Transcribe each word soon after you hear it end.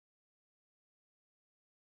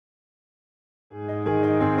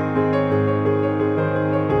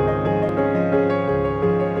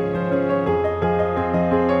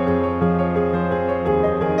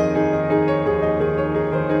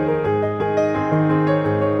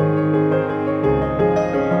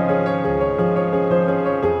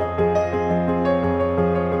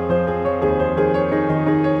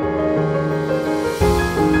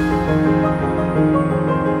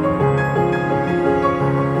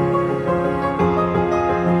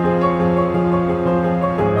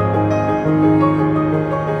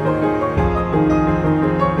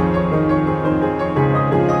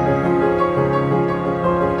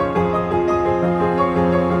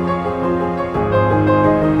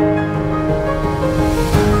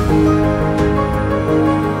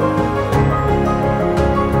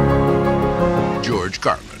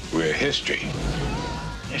history.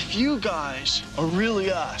 If you guys are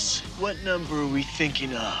really us, what number are we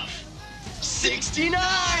thinking of? 69,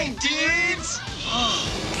 dudes!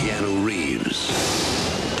 Keanu Reeves,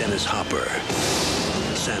 Dennis Hopper,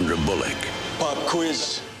 Sandra Bullock. Pop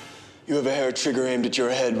quiz. You have a hair trigger aimed at your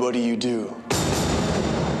head. What do you do?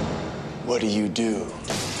 What do you do?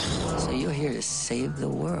 So you're here to save the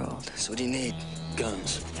world. So what do you need?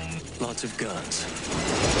 Guns. Lots of guns.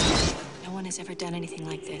 No one has ever done anything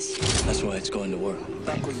like this. That's why it's going to work.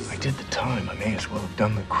 I did the time. I may as well have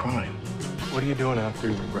done the crime. What are you doing after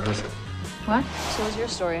you rehearse it? What? So what's your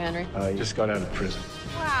story, Henry? I just got out of prison.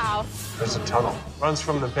 Wow. There's a tunnel. Runs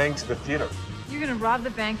from the bank to the theater. You're gonna rob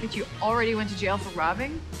the bank that you already went to jail for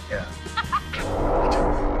robbing? Yeah.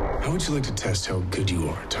 How would you like to test how good you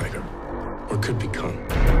are, Tiger? Or could become?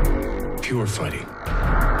 Pure fighting.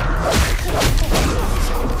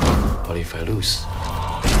 What if I lose?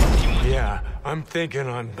 Yeah, I'm thinking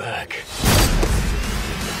I'm back.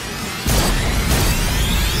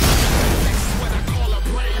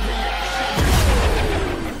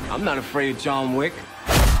 I'm not afraid of John Wick.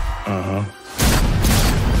 Uh-huh.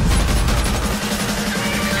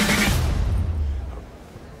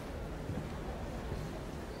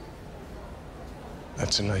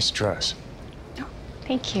 That's a nice dress. Oh,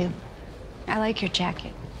 thank you. I like your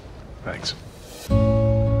jacket. Thanks.